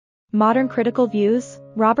Modern Critical Views.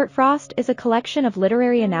 Robert Frost is a collection of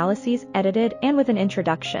literary analyses edited and with an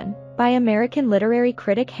introduction by American literary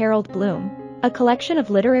critic Harold Bloom. A collection of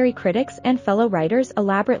literary critics and fellow writers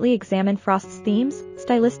elaborately examine Frost's themes,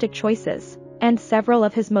 stylistic choices, and several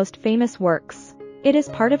of his most famous works. It is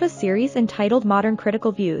part of a series entitled Modern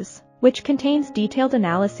Critical Views, which contains detailed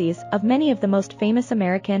analyses of many of the most famous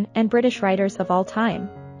American and British writers of all time,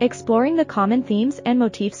 exploring the common themes and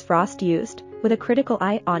motifs Frost used, with a critical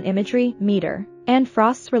eye on imagery, meter, and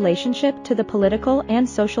Frost's relationship to the political and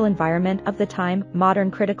social environment of the time.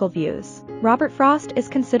 Modern Critical Views. Robert Frost is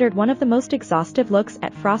considered one of the most exhaustive looks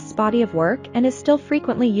at Frost's body of work and is still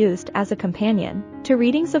frequently used as a companion to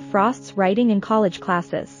readings of Frost's writing in college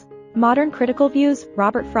classes. Modern Critical Views.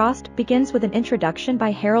 Robert Frost begins with an introduction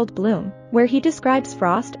by Harold Bloom, where he describes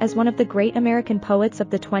Frost as one of the great American poets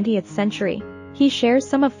of the 20th century. He shares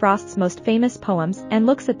some of Frost's most famous poems and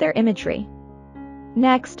looks at their imagery.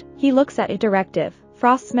 Next, he looks at a directive,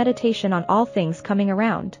 Frost's meditation on all things coming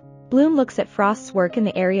around. Bloom looks at Frost's work in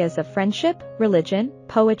the areas of friendship, religion,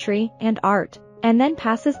 poetry, and art, and then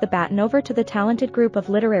passes the baton over to the talented group of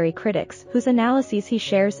literary critics whose analyses he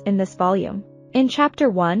shares in this volume. In Chapter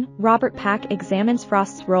 1, Robert Pack examines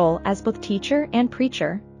Frost's role as both teacher and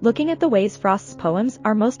preacher, looking at the ways Frost's poems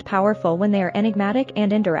are most powerful when they are enigmatic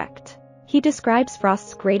and indirect. He describes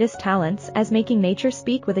Frost's greatest talents as making nature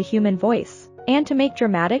speak with a human voice, and to make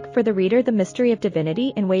dramatic for the reader the mystery of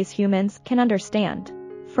divinity in ways humans can understand.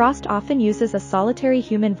 Frost often uses a solitary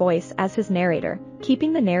human voice as his narrator,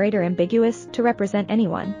 keeping the narrator ambiguous to represent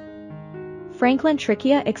anyone. Franklin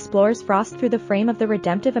Tricchia explores Frost through the frame of the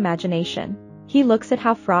redemptive imagination. He looks at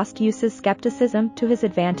how Frost uses skepticism to his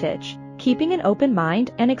advantage, keeping an open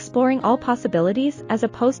mind and exploring all possibilities as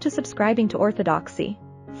opposed to subscribing to orthodoxy.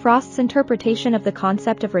 Frost's interpretation of the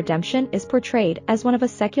concept of redemption is portrayed as one of a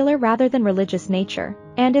secular rather than religious nature,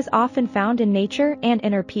 and is often found in nature and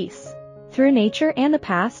inner peace. Through nature and the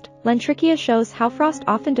past, Tricchia shows how Frost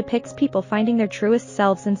often depicts people finding their truest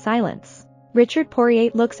selves in silence. Richard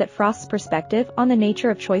Poirier looks at Frost's perspective on the nature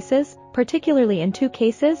of choices, particularly in two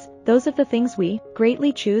cases, those of the things we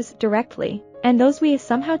greatly choose directly, and those we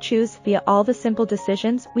somehow choose via all the simple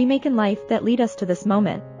decisions we make in life that lead us to this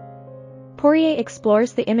moment. Poirier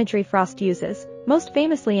explores the imagery Frost uses, most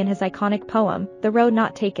famously in his iconic poem, The Road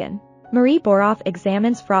Not Taken. Marie Boroff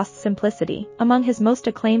examines Frost's simplicity, among his most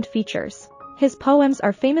acclaimed features. His poems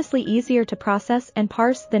are famously easier to process and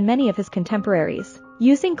parse than many of his contemporaries,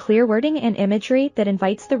 using clear wording and imagery that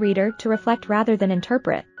invites the reader to reflect rather than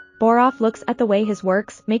interpret. Boroff looks at the way his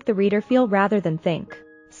works make the reader feel rather than think.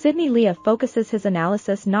 Sidney Lea focuses his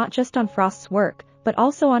analysis not just on Frost's work, but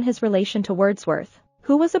also on his relation to Wordsworth,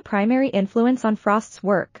 who was a primary influence on Frost's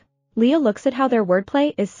work. Lea looks at how their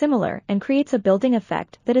wordplay is similar and creates a building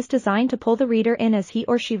effect that is designed to pull the reader in as he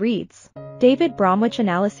or she reads. David Bromwich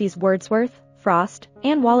analyses Wordsworth, Frost,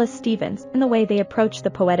 and Wallace Stevens in the way they approach the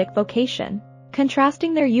poetic vocation,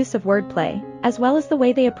 contrasting their use of wordplay, as well as the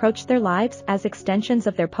way they approach their lives as extensions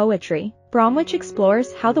of their poetry. Bromwich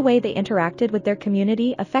explores how the way they interacted with their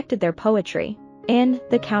community affected their poetry. In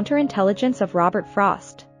The Counterintelligence of Robert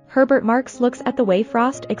Frost, Herbert Marks looks at the way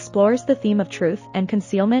Frost explores the theme of truth and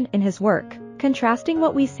concealment in his work, contrasting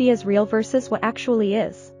what we see as real versus what actually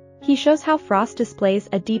is. He shows how Frost displays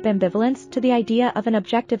a deep ambivalence to the idea of an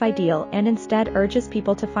objective ideal and instead urges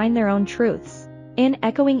people to find their own truths. In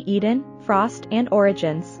Echoing Eden, Frost and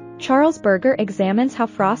Origins, Charles Berger examines how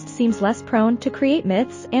Frost seems less prone to create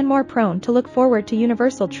myths and more prone to look forward to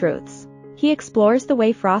universal truths. He explores the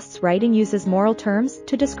way Frost's writing uses moral terms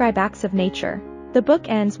to describe acts of nature. The book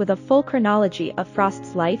ends with a full chronology of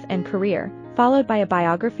Frost's life and career, followed by a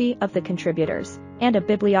biography of the contributors, and a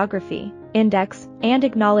bibliography, index, and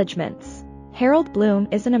acknowledgments. Harold Bloom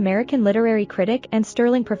is an American literary critic and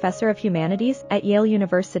Sterling Professor of Humanities at Yale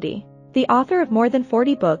University. The author of more than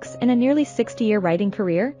 40 books in a nearly 60-year writing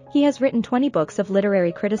career, he has written 20 books of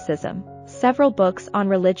literary criticism, several books on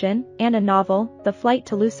religion, and a novel, The Flight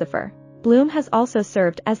to Lucifer. Bloom has also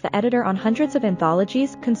served as the editor on hundreds of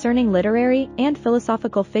anthologies concerning literary and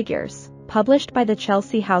philosophical figures, published by the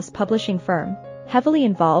Chelsea House publishing firm. Heavily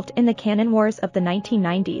involved in the canon wars of the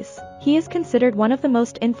 1990s, he is considered one of the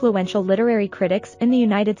most influential literary critics in the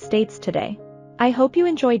United States today. I hope you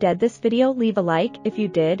enjoyed this video. Leave a like if you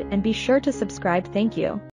did and be sure to subscribe. Thank you.